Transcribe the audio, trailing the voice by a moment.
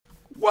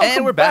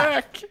And we're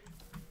back.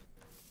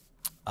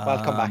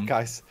 Welcome back,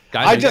 guys.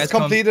 I just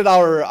completed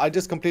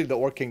the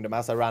Orc Kingdom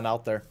as I ran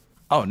out there.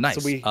 Oh, nice.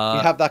 So we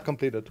have that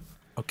completed.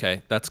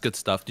 Okay, that's good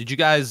stuff. Did you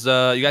guys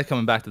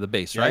coming back to the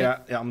base, right?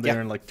 Yeah, I'm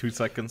there in like 2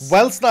 seconds.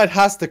 Wells Knight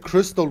has the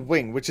Crystal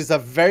Wing, which is a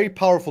very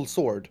powerful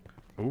sword.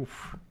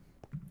 Oof.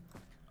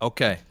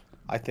 Okay.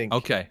 I think.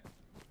 Okay.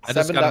 I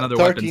just got another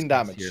 13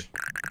 damage. Here.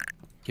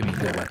 Give me a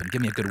good weapon.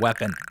 Give me a good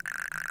weapon.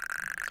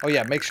 Oh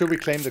yeah, make sure we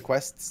claim the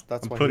quests.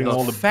 That's why. Putting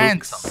all the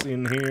books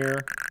in here.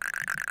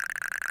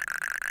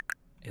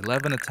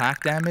 11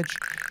 attack damage.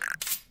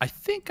 I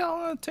think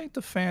I'll take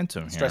the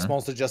Phantom here. Stress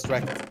Monster just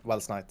wrecked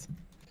Wells Knight.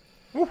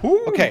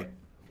 Woohoo! Okay.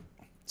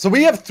 So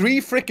we have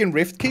 3 freaking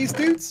Rift Keys,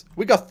 dudes.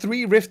 We got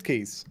 3 Rift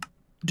Keys.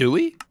 Do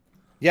we?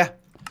 Yeah.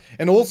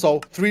 And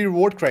also 3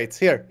 reward crates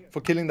here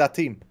for killing that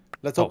team.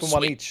 Let's open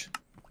one each.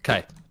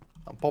 Okay.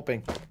 I'm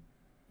popping.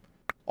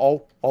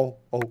 Oh.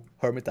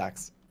 Hermit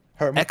Axe.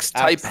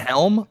 X-type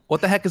helm?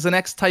 What the heck is an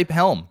X-type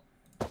helm?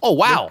 Oh,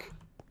 wow. Look.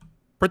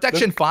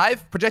 Protection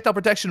 5, projectile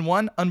protection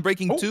 1,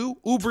 unbreaking 2,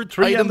 uber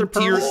 3 item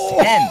tier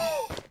 10.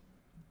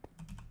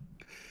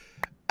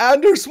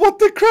 Anders, what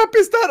the crap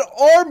is that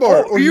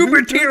armor? Oh,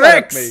 Uber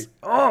T-Rex!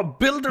 Oh,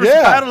 Builder's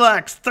Battle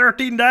Axe,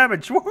 13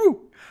 damage. Woohoo!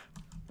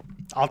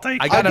 I'll take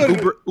it. I got an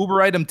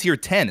uber item tier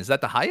 10. Is that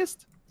the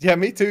highest? Yeah,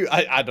 me too.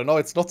 I don't know.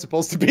 It's not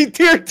supposed to be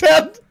tier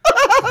 10.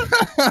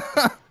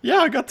 Yeah,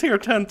 I got tier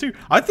 10 too.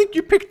 I think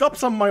you picked up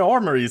some of my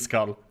armor,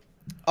 Iskal.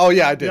 Oh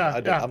yeah, I did. I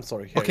did. I'm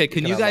sorry. Here, okay,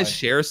 can you guys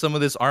share some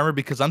of this armor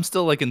because I'm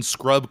still like in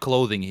scrub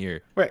clothing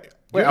here. Wait.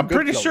 I'm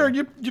pretty sure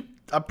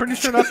I'm pretty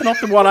sure that's not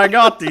the one I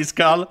got,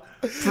 Iskal.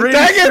 Dang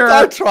it!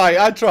 I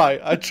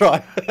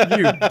try.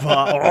 You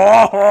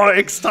oh,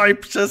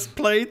 X-type chest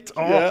plate.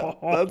 Oh, yeah,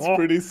 that's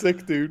pretty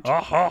sick, dude.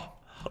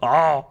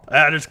 Oh,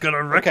 and it's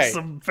gonna wreck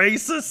some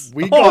faces.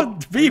 We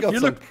got Beef, you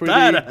look pretty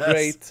badass.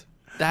 great.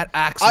 That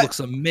axe looks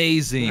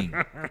amazing.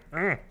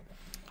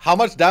 How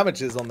much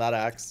damage is on that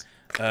axe?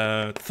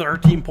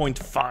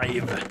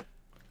 13.5.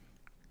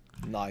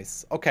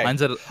 Nice. Okay.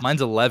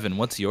 Mine's 11.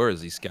 What's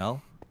yours,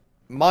 Iskal?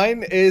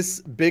 Mine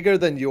is bigger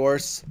than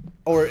yours,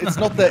 or it's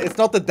not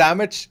the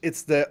damage.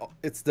 It's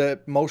the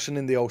motion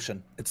in the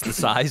ocean. It's the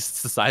size.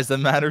 It's the size that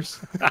matters.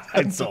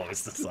 It's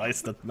always the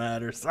size that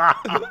matters.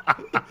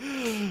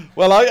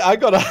 Well, I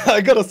got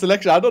a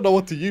selection. I don't know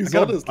what to use.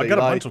 Honestly, I got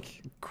a bunch of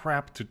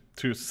crap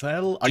to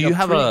sell. I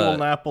got 3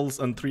 golden apples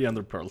and 3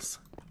 ender pearls.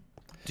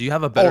 Do you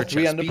have a better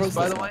chest ender piece, pearls,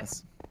 by the way?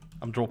 Nice.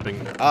 I'm dropping.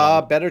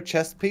 Better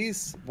chest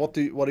piece. What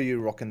are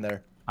you rocking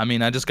there? I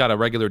mean, I just got a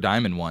regular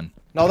diamond one.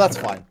 No, that's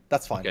fine.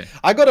 That's fine. Okay.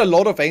 I got a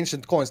lot of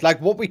ancient coins. Like,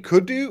 what we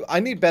could do,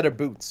 I need better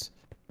boots.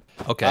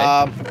 Okay.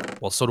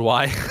 Well, so do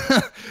I.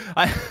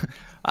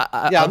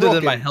 Yeah, other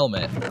than my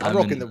helmet. I'm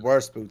rocking the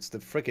worst boots. The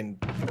freaking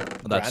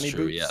that's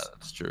true, boots. yeah.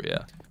 That's true,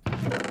 yeah.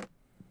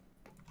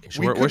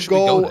 Where should we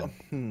go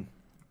then?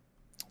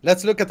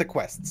 Let's look at the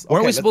quests.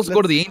 Weren't we supposed to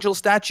go to the angel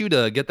statue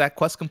to get that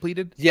quest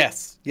completed?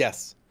 Yes.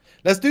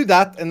 Let's do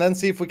that and then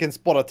see if we can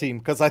spot a team,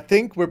 because I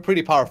think we're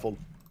pretty powerful.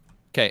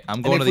 Okay,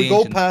 I'm going to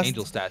the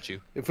angel statue.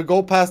 If we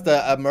go past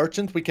a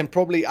merchant, we can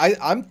probably...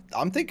 I'm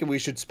thinking we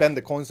should spend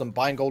the coins on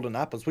buying golden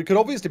apples. We could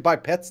obviously buy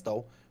pets,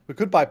 though. We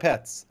could buy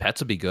pets.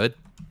 Pets would be good.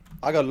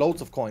 I got loads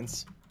of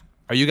coins.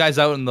 Are you guys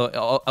out in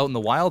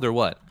the wild or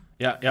what?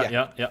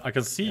 Yeah. I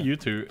can see you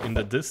two in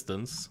the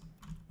distance.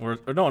 Or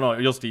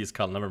no, just the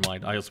Iskal. Never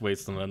mind. I just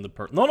wasted an ender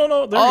pearl.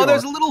 No.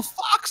 There's a little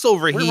fox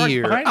over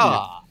here. Right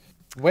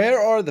Where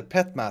are the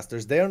pet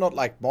masters? They are not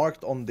like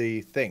marked on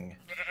the thing.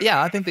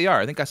 Yeah, I think they are.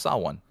 I think I saw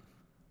one.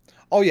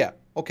 Oh yeah,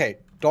 okay.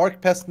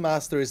 Dark Pest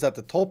Master is at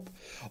the top.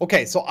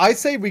 Okay, so I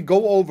say we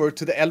go over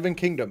to the Elven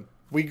Kingdom.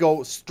 We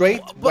go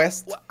straight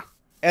west,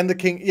 and the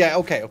king. Yeah,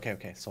 okay.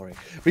 Sorry.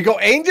 We go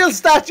Angel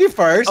Statue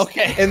first,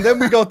 and then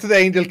we go to the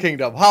Angel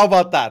Kingdom. How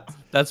about that?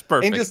 That's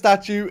perfect. Angel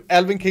Statue,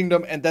 Elven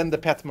Kingdom, and then the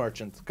Pet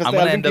Merchant. I'm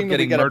gonna end up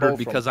getting murdered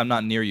because I'm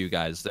not near you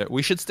guys.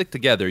 We should stick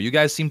together. You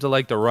guys seem to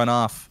like to run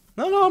off.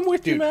 No, I'm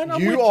with you, man.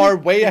 You are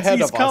way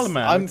ahead of us.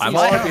 I'm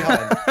far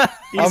behind.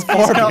 I'm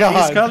far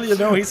behind. Iskal, you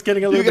know, he's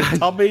getting a little bit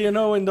tubby, you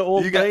know, in the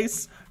old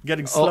days.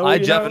 Getting slow,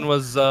 Jevin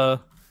was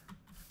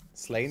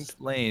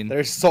slain.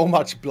 There's so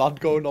much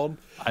blood going on.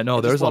 I know,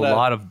 there's a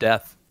lot of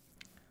death.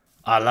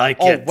 I like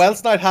it. Oh,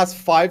 Wells Knight has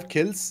 5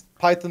 kills.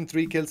 Python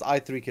 3 kills, I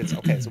 3 kills.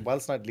 Okay, so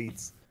Wells Knight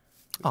leads.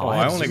 Oh,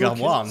 I only got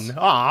 1.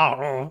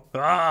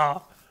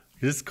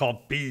 This is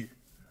called B.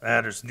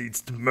 Anders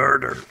needs to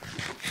murder.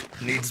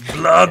 Needs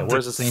blood.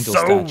 Where's this angel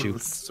statue?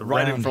 It's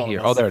right in front here.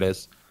 of us. Oh, there it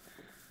is.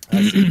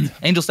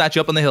 Angel statue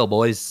up on the hill,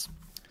 boys.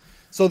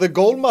 So the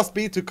goal must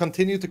be to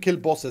continue to kill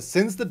bosses,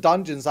 since the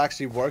dungeons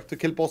actually work to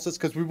kill bosses,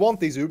 because we want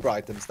these Uber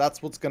items.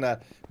 That's what's gonna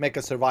make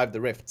us survive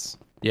the rifts.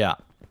 Yeah.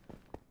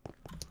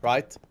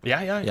 Right?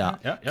 Yeah.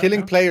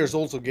 Killing players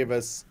also give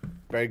us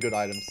very good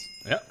items.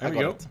 Yeah, there we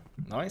go.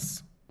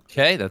 Nice.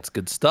 Okay, that's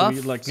good stuff.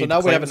 So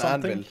now we have an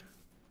anvil.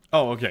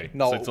 Oh, okay.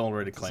 No, so it's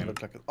already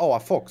claimed. Oh, a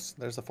fox.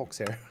 There's a fox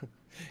here.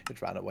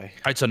 It ran away.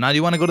 All right, so now do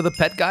you want to go to the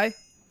pet guy?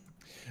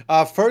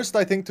 First,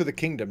 I think to the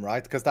kingdom,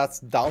 right? Because that's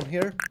down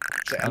here.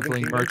 The Elven Elven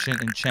Kingdom.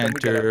 merchant,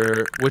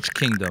 enchanter. Which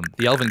kingdom?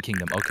 The Elven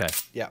Kingdom. Okay.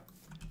 Yeah.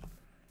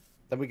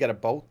 Then we get a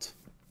boat.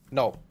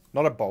 No,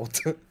 not a boat.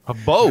 A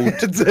boat?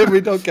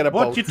 We don't get a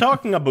boat. What you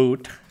talking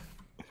about?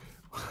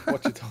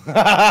 What you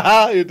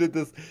talking? You did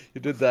this.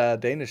 You did the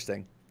Danish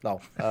thing.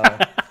 No. Well,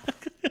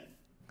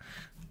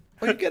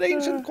 you get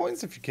ancient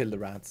coins if you kill the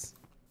rats.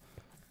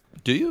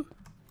 Do you?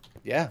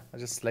 Yeah, I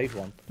just slayed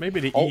one.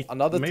 Maybe the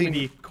another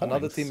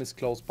team is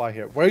close by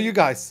here. Where are you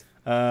guys?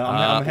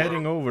 I'm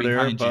heading over there,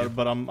 behind you.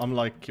 but I'm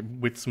like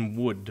with some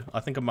wood. I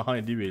think I'm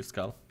behind you,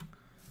 Skull.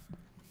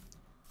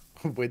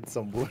 With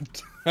some wood.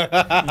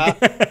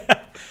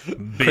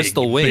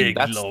 Crystal Wing.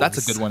 That's a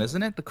logs. good one,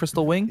 isn't it? The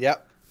Crystal Wing? Yeah,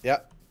 yeah.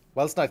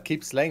 Wellsnight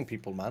keeps slaying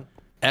people, man.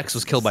 X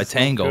was killed by This is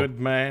Tango. not good,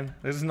 man.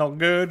 This is not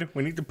good.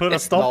 We need to put a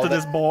It's stop to not.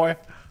 this boy.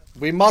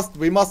 We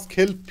must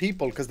kill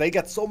people because they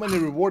get so many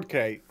reward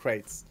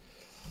crates.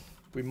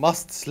 We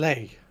must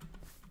slay.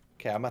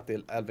 Okay, I'm at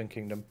the Elven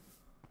Kingdom.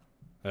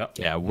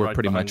 Yeah, we're right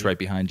pretty behind much you. right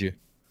behind you.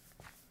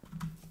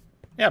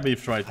 Yeah,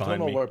 Beef's right I don't behind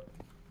know me. where.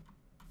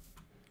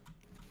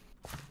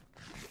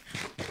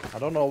 I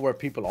don't know where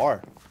people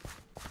are.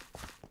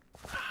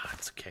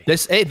 It's okay.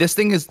 This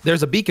thing is.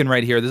 There's a beacon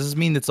right here. Does this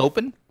mean it's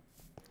open?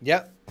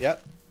 Yeah, yeah,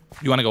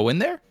 You want to go in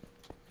there?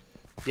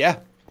 yeah.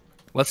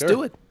 Let's Sure.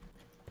 do it.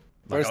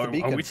 Where's the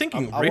beacon? Are we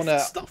thinking I rift wanna-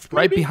 stuff?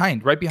 Right maybe?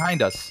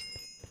 behind us.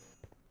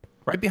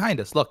 Right behind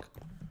us. Look.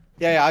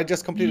 Yeah, I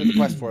just completed the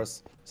quest for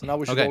us. So now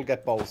we should Okay. all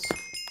get bows.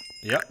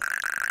 Yep.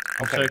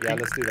 I'm Okay, yeah, checking.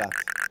 let's do that.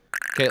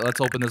 Okay, let's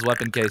open this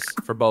weapon case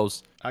for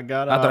bows. I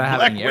got Not a that I have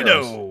Black any arrows.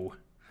 Widow.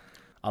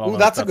 I don't Ooh, know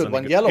that's if a good any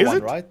one. Yellow Is one,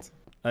 it? right?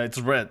 It's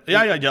red.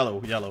 Yeah,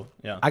 yellow.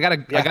 Yeah. I got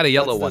a Yeah,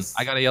 yellow that's one. this.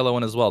 I got a yellow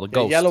one as well. The Yeah,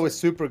 ghost. yellow is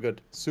super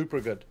good. Super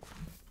good.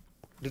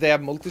 Do they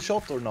have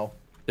multi-shot or no?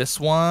 This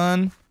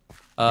one.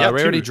 Yeah,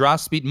 Rarity, two. draw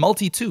speed,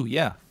 multi 2.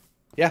 Yeah.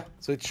 Yeah,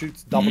 so it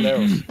shoots double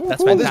arrows. That's Oh,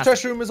 this fantastic.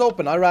 treasure room is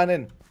open. I ran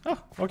in. Oh,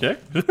 okay.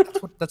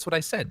 That's what I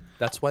said.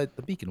 That's why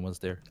the beacon was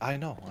there. I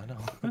know.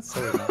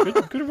 Sorry, man.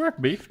 good work,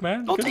 Beef,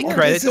 man. Don't Good take work.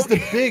 credit. This is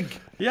the big.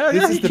 Yeah,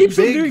 this yeah, is he the keeps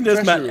on big doing this,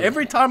 man. treasure room.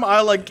 Every time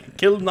I like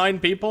kill 9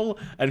 people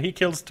and he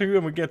kills 2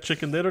 and we get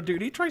chicken dinner,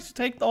 dude, he tries to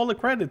take all the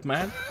credit,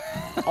 man.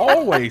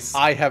 Always.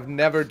 I have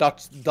never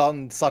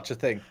done such a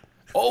thing.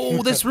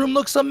 Oh, this room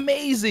looks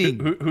amazing.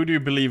 Who do you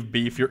believe,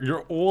 Beef?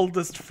 Your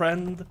oldest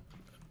friend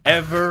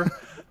ever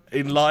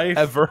in life?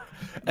 Ever.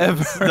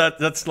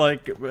 That's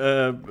like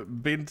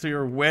been to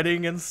your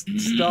wedding and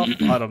stuff.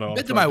 I don't know. I'm Been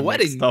to trying my make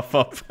wedding? Stuff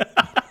up.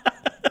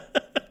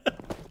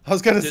 I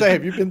was gonna say,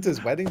 have you been to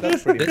his wedding?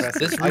 That's pretty This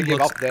impressive. room I give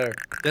looks- up there.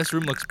 This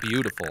room looks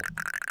beautiful.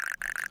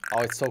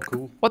 Oh, it's so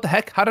cool. What the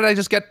heck? How did I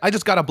just get? I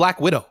just got a Black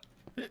Widow.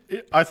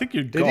 I think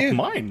you got you?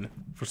 mine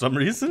for some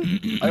reason.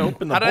 I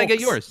opened the How did I get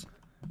box. yours?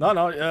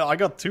 No, I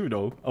got 2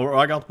 though, or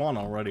I got 1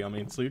 already. I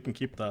mean, so you can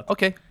keep that.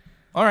 Okay.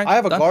 All right. I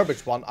have a done.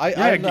 garbage one. I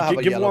Yeah, don't have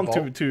a give yellow one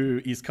bow.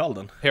 to East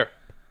Calden. Here.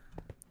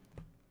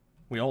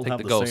 We all Take have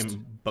the the ghost.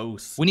 same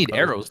bows. We need bow.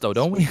 arrows though,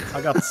 don't we?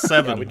 I got Yeah,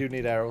 7. we do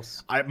need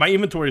arrows. My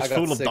inventory is I got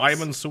full of 6.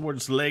 diamond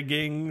swords,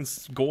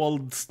 leggings,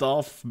 gold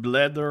stuff,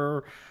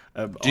 leather.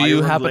 Do you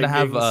iron happen to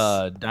have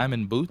leggings.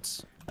 diamond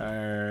boots?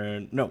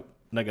 No,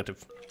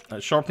 negative.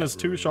 Sharpness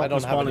 2,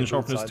 sharpness have 1, any and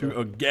sharpness boots 2 either.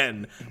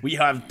 again. We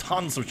have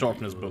tons of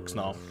sharpness books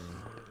now.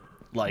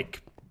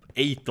 Like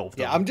 8 of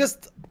them. Yeah,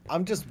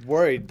 I'm just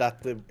worried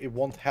that it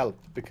won't help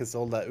because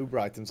all the Uber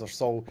items are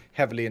so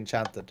heavily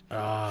enchanted.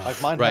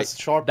 Like mine Right. has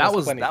sharpness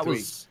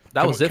 23.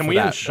 That was it Can for we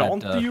that.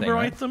 enchant that, the thing, Uber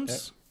right?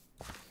 items?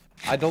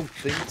 I don't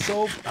think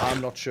so. I'm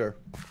not sure.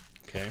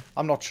 Okay.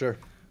 I'm not sure.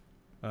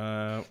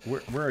 Where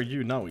are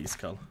you now,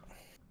 Iskal?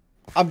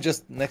 I'm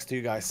just next to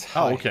you guys.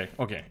 Oh, Hi.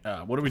 okay.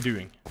 What are we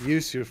doing?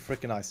 Use your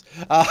freaking eyes.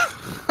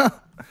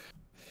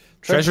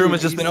 Treasure room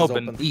has just East been is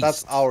opened. East.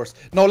 That's ours.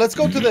 No, let's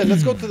go to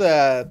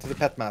the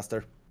pet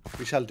master.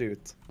 We shall do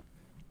it.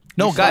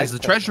 No, Which guys, side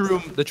the is treasure that?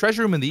 room. The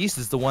treasure room in the east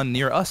is the one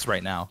near us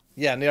right now.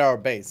 Yeah, near our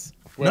base.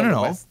 We're No, on no, the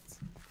no. west.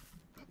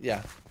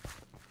 Yeah,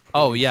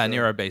 Oh yeah,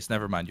 near our base.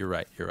 Never mind. You're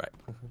right. You're right.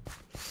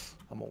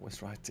 I'm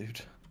always right,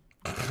 dude.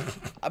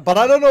 But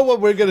I don't know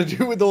what we're gonna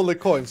do with all the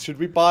coins. Should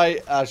we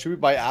buy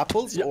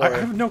apples Yeah, or? I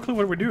have no clue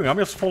what we're doing. I'm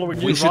just following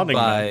We you should running.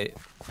 man. buy.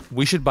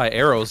 We should buy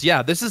arrows.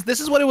 Yeah, this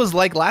is what it was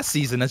like last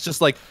season. It's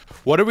just like,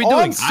 what are we Oh,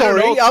 doing? I'm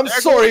sorry. I'm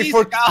sorry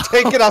for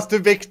taking us to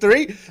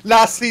victory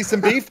last season,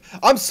 Beef.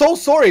 I'm so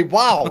sorry.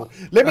 Wow.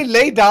 Let me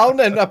lay down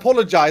and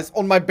apologize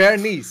on my bare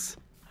knees.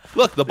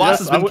 Look, the boss Yes,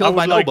 has I been would killed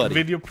by like nobody.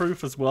 video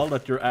proof as well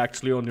that you're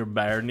actually on your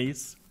bare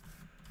knees.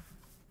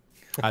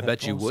 I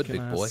bet you would, big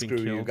gonna boy. ask Screw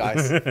you killed.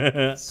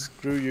 guys.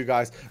 Screw you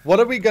guys. What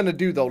are we gonna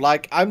do though?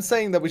 Like, I'm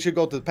saying that we should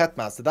go to the pet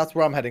master. That's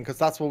where I'm heading because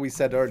that's what we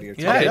said earlier.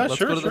 Yeah, Okay, yeah, let's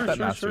sure, go to the sure, pet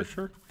sure, master.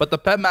 sure. But the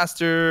pet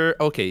master.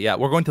 Okay, yeah,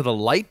 we're going to the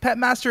light pet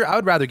master. I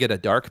would rather get a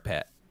dark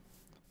pet.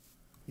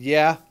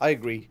 Yeah, I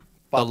agree. The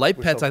But light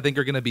we're pets, so- I think,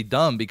 are going to be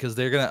dumb because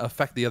they're going to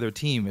affect the other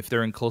team if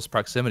they're in close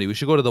proximity. We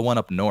should go to the one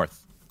up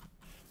north.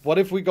 What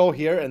if we go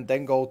here and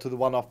then go to the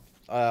one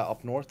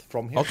up north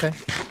from here? Okay.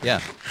 Yeah.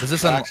 Does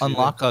this Actually,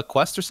 unlock a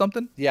quest or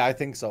something? Yeah, I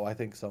think so.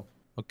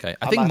 Okay.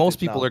 I I'm think at most it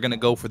people now. are going to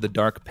go for the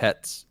dark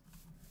pets.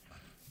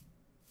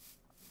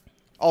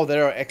 Oh,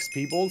 there are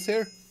XP balls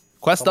here.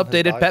 Quest Someone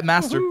has updated, died. Pet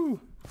Master. Woohoo.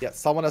 Yeah,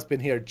 someone has been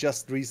here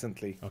just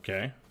recently.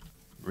 Okay.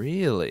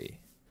 Really?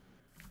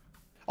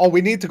 Oh,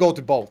 we need to go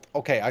to both.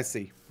 Okay, I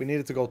see. We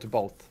needed to go to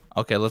both.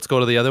 Okay, let's go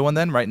to the other one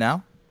then, right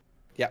now.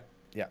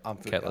 Yeah, I'm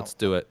Okay, let's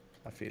do it.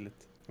 I feel it.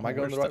 Am I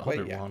going the Where's right way?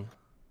 other Yeah. one?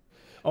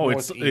 Oh,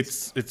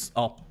 Northeast. it's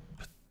up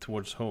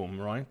towards home,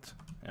 right?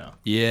 Yeah.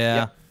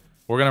 Yeah.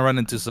 We're gonna run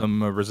into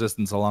some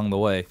resistance along the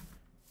way.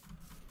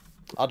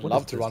 I'd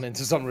love to run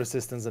into some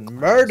resistance and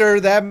murder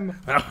them.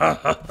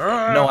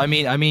 No, I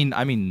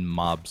mean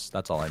mobs.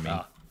 That's all I mean.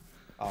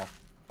 Oh,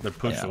 They're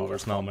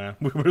pushovers now, man.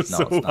 We were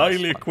so it's not.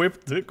 highly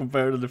equipped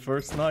compared to the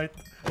first night.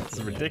 It's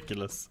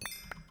ridiculous.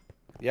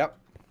 yep.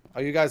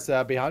 Are you guys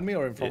behind me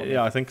or in front of me?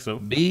 Yeah, I think so.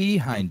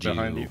 Behind you.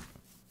 Behind you.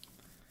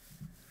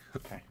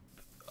 Okay.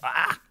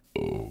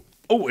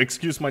 Oh,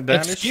 excuse my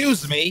Danish.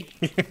 Excuse me.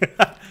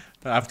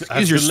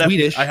 Excuse your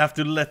Swedish. I have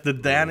to let the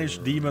Danish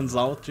demons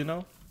out, you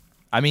know?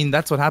 I mean,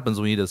 that's what happens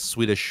when you eat a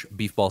Swedish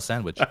beef ball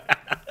sandwich.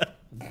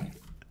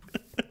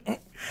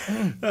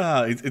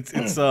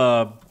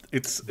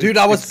 It's Dude,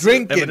 I was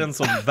drinking. Evidence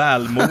of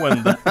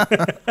välmående.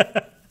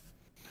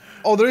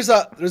 Oh, there's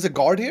a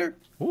guard here.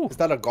 Ooh, Is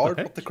that a guard?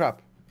 okay. What the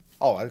crap?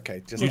 Oh,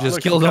 okay. You just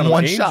Like killed some him kind of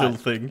one angel shot.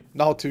 thing.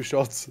 No, 2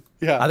 shots.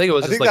 Yeah. I think it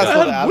was just like that's a-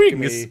 what And alchemy.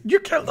 wings! You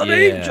killed an Yeah.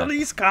 angel,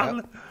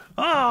 Iskall!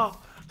 Ah!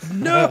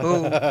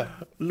 No!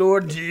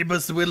 Lord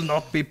Jeebus will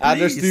not be pleased.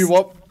 Anders, do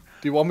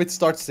you want me to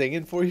start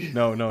singing for you?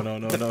 No.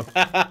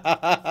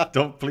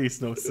 Don't,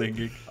 please, no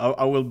singing.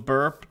 I will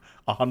burp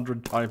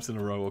 100 times in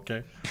a row,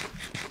 okay?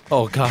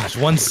 Oh gosh,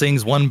 one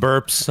sings, one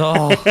burps.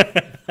 Oh,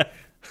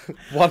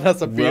 One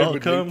has a beard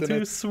with Welcome meat in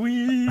to it.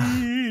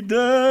 Sweden!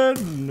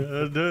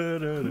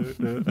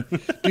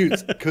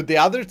 Dude, could the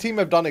other team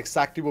have done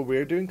exactly what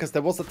we're doing? Because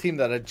there was a team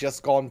that had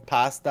just gone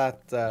past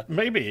that.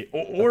 Maybe.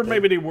 Or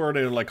maybe they were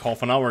there like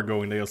half an hour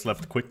ago and they just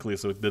left quickly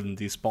so it didn't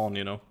despawn,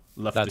 you know?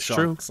 Left That's the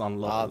true. chunks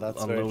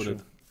That's very unloaded.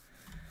 true.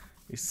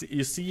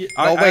 You see,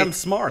 No, I wait. am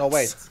smart. No,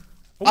 wait.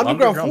 Oh,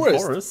 Underground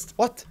forest?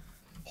 What?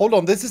 Hold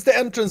on, this is the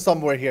entrance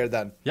somewhere here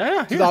then.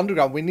 Yeah, To here. the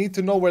underground. We need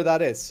to know where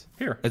that is.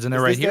 Here. isn't it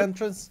Is right this the here?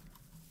 entrance?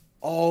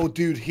 Oh,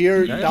 dude,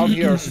 here, down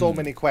here are so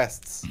many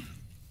quests.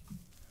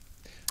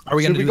 Are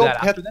we Should gonna we do go that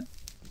pet? after then?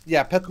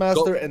 Yeah, Pet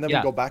Master, and then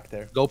yeah. we go back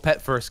there. Go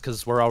pet first,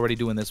 because we're already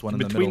doing this one in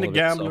Between the the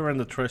middle gambler of it. and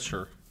the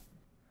treasure.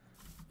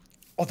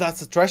 Oh, that's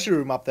the treasure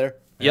room up there.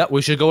 Yeah,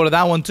 we should go to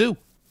that one too,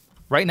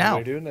 right now.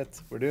 We're doing it.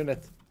 We're doing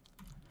it.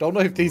 Don't know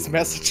if these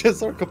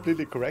messages are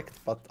completely correct,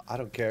 but I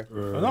don't care.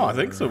 No, I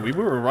think so. We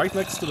were right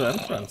next to the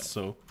entrance,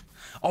 so...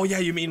 Oh yeah,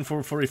 you mean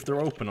for if they're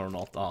open or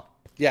not? Ah.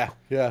 Yeah,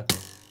 yeah.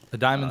 The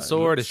diamond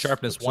sword is looks-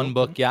 sharpness looks 1 open.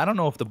 book. Yeah, I don't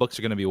know if the books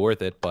are gonna be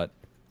worth it, but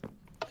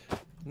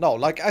No,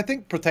 like, I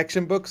think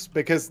protection books,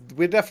 because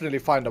we definitely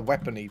find a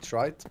weapon each,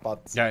 right?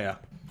 But Yeah.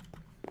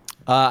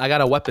 I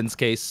got a weapons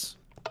case.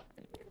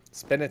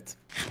 spin it.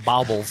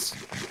 Baubles.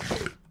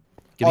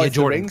 Give Oh, me a it's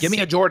the Jordan. rings? Give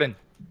me a Jordan.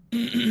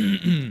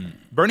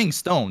 Burning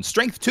stone.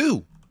 Strength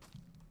 2.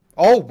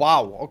 Oh,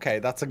 wow. Okay,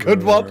 that's a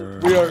good one.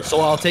 We are... So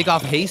I'll take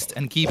off haste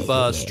and keep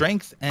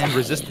strength and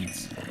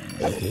resistance.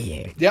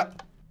 Yeah.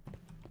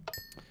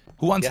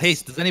 Who wants Yes.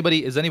 haste? Does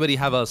anybody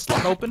have a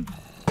slot open?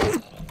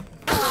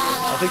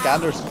 I think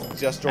Anders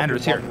just dropped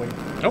Anders, one here. wing.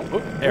 Oh.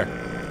 There.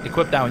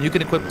 Equip that one. You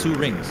can equip 2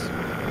 rings.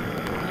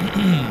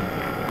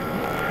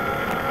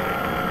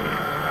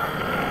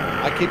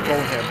 I keep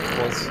going here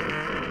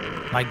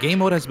because My game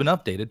mode has been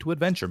updated to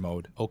adventure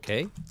mode.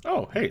 Okay.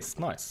 Oh, hey, it's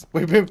nice.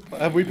 we've been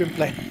playing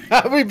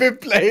we've been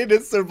playing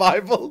in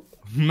survival.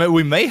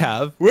 We may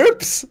have.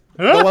 Whoops!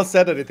 Huh? No one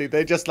said anything.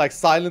 They just like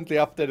silently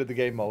updated the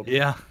game mode.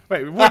 Yeah.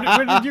 Wait, where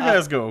did you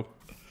guys go?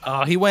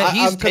 He went.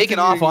 He's I'm taking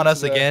off continuing on us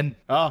to the- again.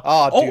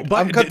 Ah, dude,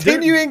 I'm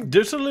continuing-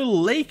 There's a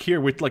little lake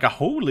here with like a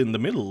hole in the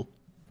middle.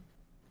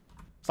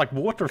 It's like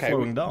water Okay,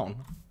 flowing down.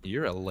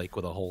 You're a lake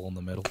with a hole in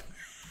the middle.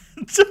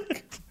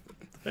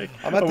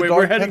 I'm at the Wait, Dark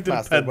we're heading Pet to the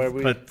Master pet, where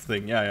we... pet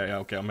thing. Yeah.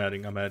 Okay, I'm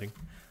heading. I'm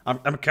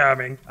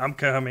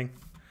coming.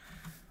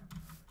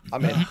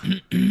 I'm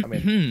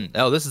in.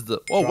 Oh, this is the.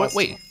 Oh, Trust.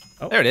 wait.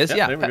 Oh, There it is.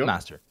 Yeah, there we Pet go.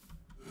 Master.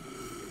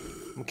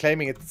 I'm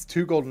claiming it's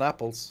 2 golden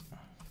apples.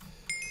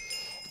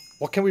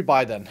 What can we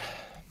buy then?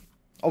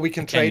 Oh, we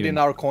can trade even- in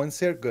our coins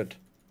here? Good.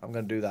 I'm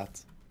gonna do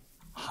that.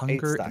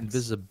 Hunger, stacks.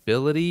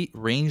 invisibility,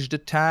 ranged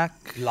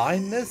attack,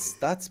 Blindness?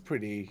 That's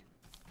pretty...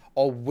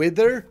 Oh,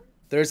 Wither?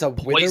 There's a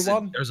Wither poison.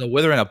 one? There's a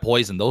wither and a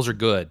poison. Those are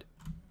good.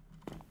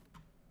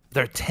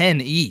 They're 10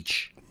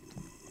 each.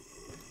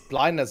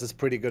 Blindness is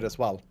pretty good as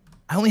well.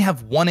 I only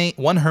have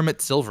one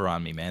hermit silver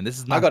on me, man. This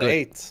is not I got good.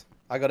 8.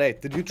 I got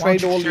 8. Did you Why don't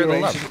trade you all share your the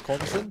love? ancient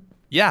coins in?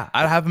 Yeah,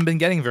 I haven't been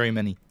getting very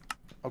many.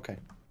 Okay.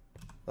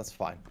 That's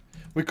fine.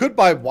 We could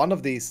buy one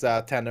of these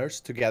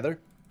tenors together.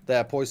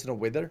 The poison of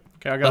Wither.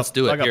 Okay, I got. Let's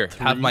do I it. got Here,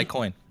 have 3. my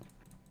coin.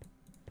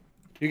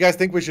 You guys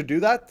think we should do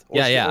that? Or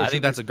Yeah, should- yeah. or I should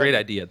think we that's a great spend-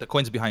 idea. The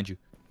coin's behind you,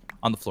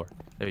 on the floor.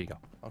 There you go.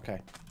 Okay.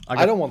 I I,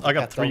 got- don't want. I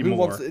got pet, though. 3 Who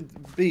more. wants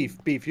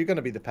beef? Beef. You're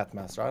gonna be the pet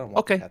master. I don't want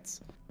Okay.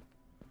 pets.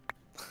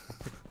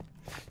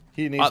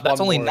 He needs. That's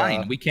one only more,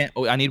 9. We can't.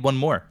 Oh, I need one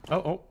more.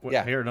 Oh, wait,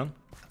 Yeah. here then.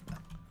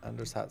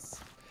 Anders has.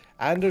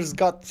 Anders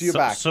got your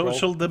back, bro.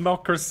 Social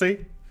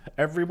democracy.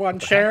 Everyone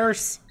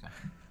shares.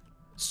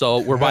 So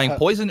we're buying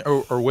poison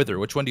or wither.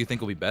 Which one do you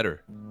think will be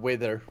better?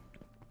 Wither.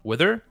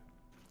 Wither?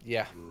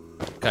 Yeah.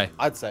 Okay.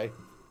 I'd say.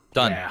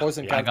 Done. Yeah.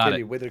 Poison can't kill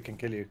you. Wither can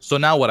kill you. So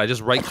now what? I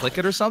just right click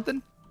it or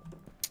something?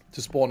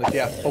 To spawn it,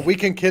 yeah. But we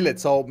can kill it,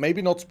 so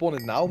maybe not spawn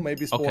it now.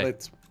 Maybe spawn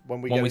it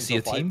when we see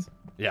a team.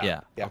 Yeah.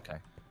 Okay.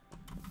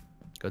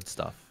 Good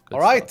stuff. All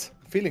right.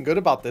 Feeling good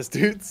about this,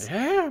 dudes.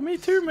 Yeah, me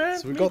too, man.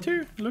 So me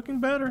too. Looking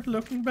better.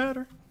 Looking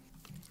better.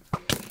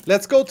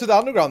 Let's go to the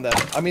underground then.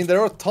 I mean, there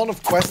are a ton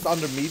of quests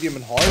under medium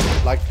and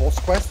hard, like boss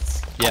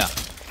quests. Yeah.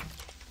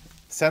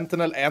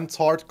 Sentinel, Ants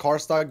Heart,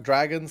 Karstag,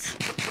 Dragons,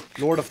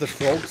 Lord of the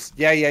Frogs.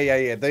 Yeah.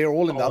 They are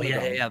all in the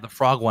underground. Yeah. The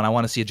frog one. I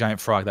want to see a giant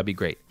frog. That'd be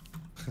great.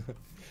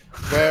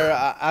 Where,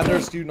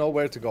 Anders, do you know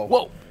where to go?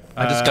 Whoa!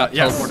 I just got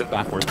teleported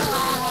backwards.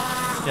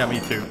 Yeah,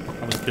 me too.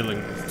 I was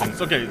killing things.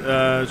 Okay,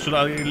 should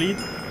I lead?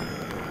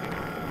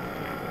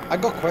 I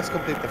got quest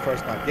complete the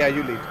first time. Yeah,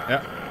 you lead.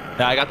 Yeah.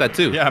 Yeah, I got that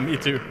too. Yeah, me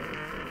too.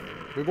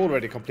 We've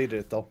already completed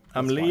it though.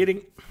 I'm That's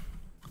leading. fine.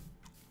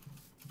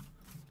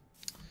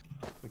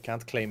 We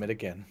can't claim it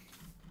again.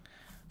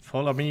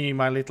 Follow me,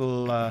 my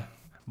little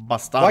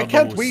bastardos. Why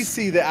can't we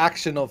see the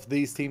action of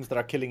these teams that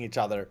are killing each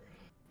other?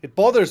 It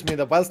bothers me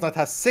that Wells Knight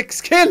has 6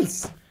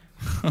 kills!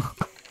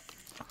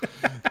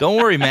 Don't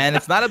worry, man.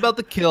 It's not about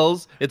the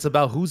kills. It's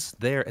about who's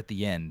there at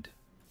the end.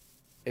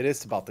 It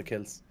is about the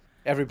kills.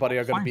 Everybody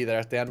are going to be there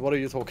at the end. What are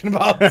you talking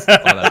about?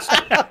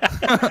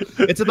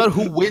 It's about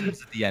who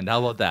wins at the end. How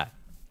about that?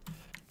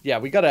 Yeah,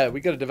 we gotta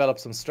develop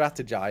some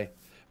strategy.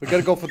 We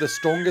gotta go for the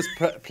strongest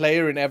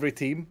player in every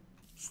team.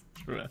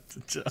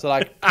 So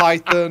like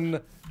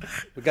Python,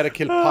 we gotta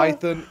kill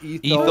Python,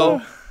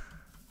 Etho.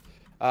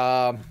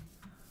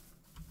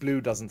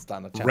 Blue doesn't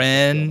stand a chance.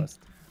 Ren.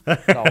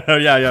 No.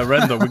 yeah,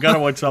 Rendo. We gotta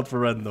watch out for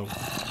Rendo.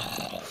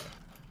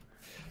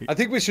 I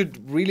think we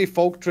should really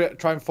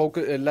try and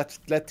focus.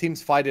 Let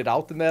teams fight it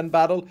out in the end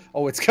battle.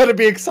 Oh, it's gonna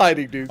be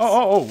exciting, dudes.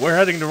 Oh, we're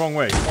heading the wrong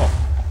way.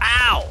 Oh.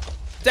 Ow!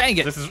 Dang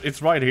it!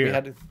 It's right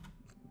here. We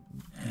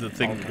the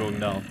thing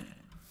going down.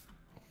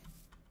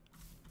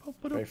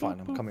 Very fine.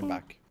 I'm coming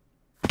back.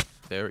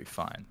 Very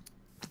fine.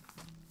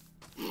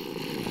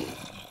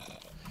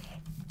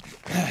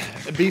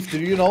 Beef, do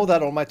you know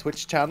that on my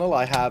Twitch channel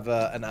I have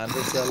an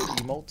Andersel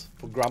emote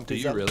for Grumpy?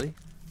 Do you really?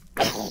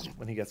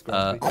 When he gets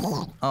grumpy.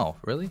 Oh,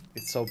 really?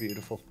 It's so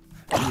beautiful.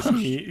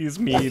 He's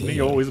mean. He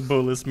always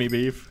bullies me,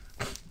 Beef.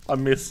 I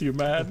miss you,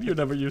 man. You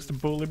never used to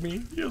bully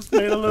me. You just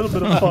made a little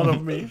bit of fun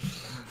of me.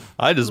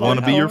 I just want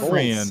to be your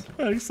friend.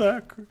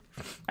 Exactly.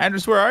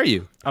 Anders, where are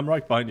you? I'm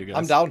right behind you guys.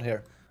 I'm down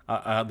here.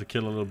 I had to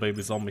kill a little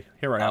baby zombie.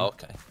 Here I am. Oh,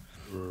 okay.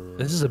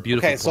 This is a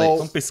beautiful place. So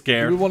don't be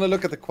scared. We want to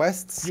look at the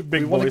quests. You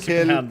big boys, you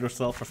can handle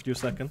yourself for a few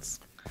seconds.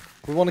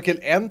 We want to kill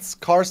Ents,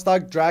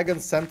 Karstag,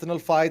 Dragons, Sentinel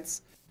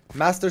fights,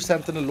 Master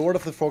Sentinel, Lord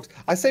of the Frogs.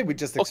 I say we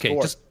just explore.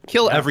 Okay, just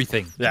kill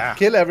everything. Yeah.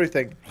 Kill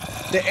everything.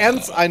 The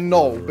Ents I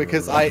know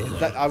because I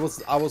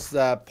was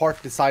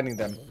part designing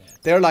them.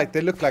 They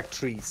look like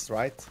trees,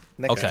 right?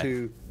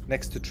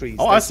 Next to trees.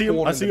 Oh, they I see him.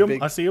 I see him.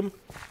 big... I see him.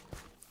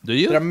 Do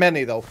you? There are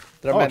many though.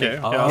 There are many. Okay.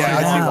 Oh, yeah,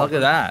 I see one. look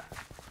at that.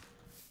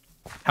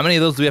 How many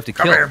of those do we have to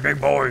kill? Come here, big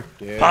boy.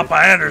 Dude, Papa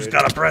Anders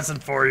got a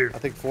present for you. I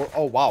think 4.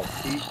 Oh wow.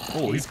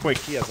 He's quick.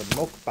 He has a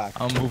knockback.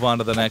 I'll move on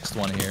to the next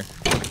one here.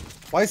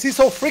 Why is he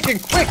so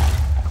freaking quick?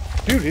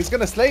 Dude, he's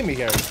gonna slay me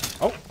here.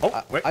 Oh,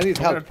 wait. I need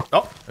help.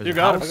 Oh, you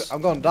got it.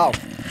 I'm going down.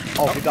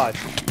 Oh, he died.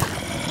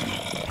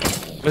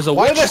 There's a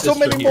Why witch are there so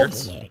sister many here.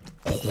 mobs?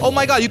 Oh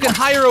my god, you can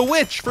hire a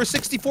witch for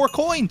 64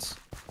 coins.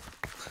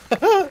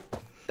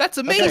 That's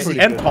amazing.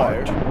 And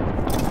part.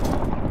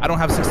 I don't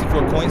have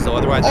 64 coins though,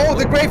 otherwise. Oh,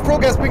 the Grey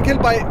Frog has been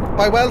killed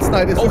by Wells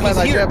Knight. It's he's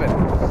here.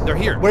 Jevin. They're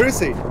here. Where is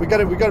he? We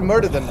gotta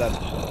murder them then.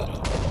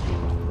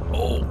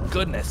 Oh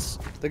goodness.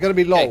 They're gonna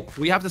be low. Hey,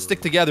 we have to stick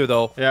together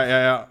though.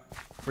 Yeah.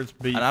 Where's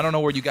B? And I don't know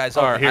where you guys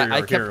are. Here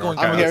I kept going.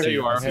 I'm here. There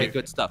you are. I'm Okay, here.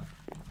 good stuff.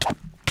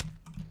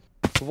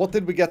 So what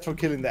did we get from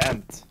killing the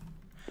Ent?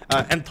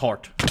 And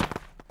heart.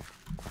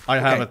 I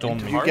have it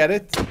on me. You get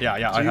it?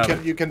 Yeah, So I have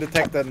it. you can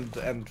detect and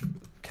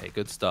Okay,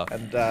 good stuff.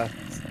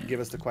 give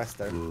us the quest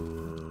there.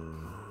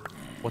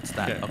 What's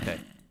that? Okay.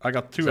 I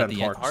got 2 that end the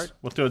end hearts. heart?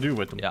 What do I do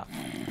with them? Yeah.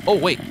 Oh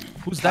wait,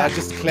 who's that?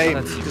 Just claim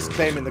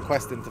in the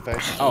quest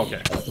interface. Oh,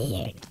 okay.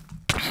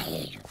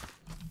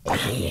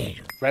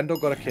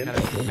 Rendo got a kill.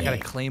 I gotta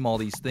claim all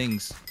these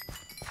things.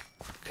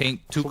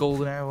 Okay, 2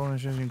 golden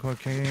arrows.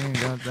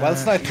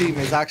 Wells Knight team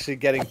is actually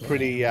getting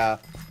pretty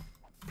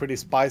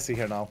spicy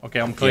here now.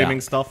 Okay, I'm claiming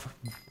stuff.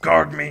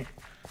 Guard me.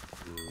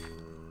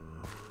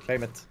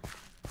 Claim it.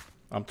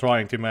 I'm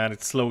trying to, man.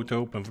 It's slow to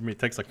open for me. It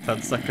takes like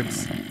 10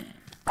 seconds.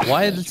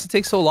 Why does it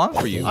take so long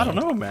for you? I don't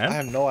know, I man.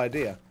 have no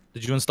idea.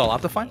 Did you install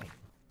Optifine?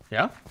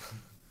 Yeah?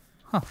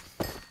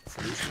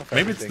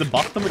 Maybe it's the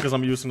button because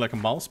I'm using like a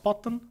mouse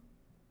button.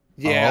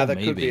 Yeah, Oh, that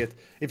could be maybe. it.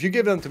 If you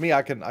give them to me,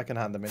 I can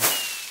hand them in.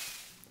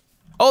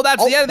 Oh,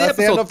 that's the end of the that's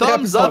the episode. end of the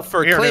Thumbs up episode.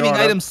 for Here they claiming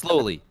are. items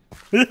slowly.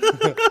 See you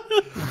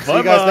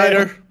guys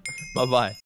later. Bye-bye.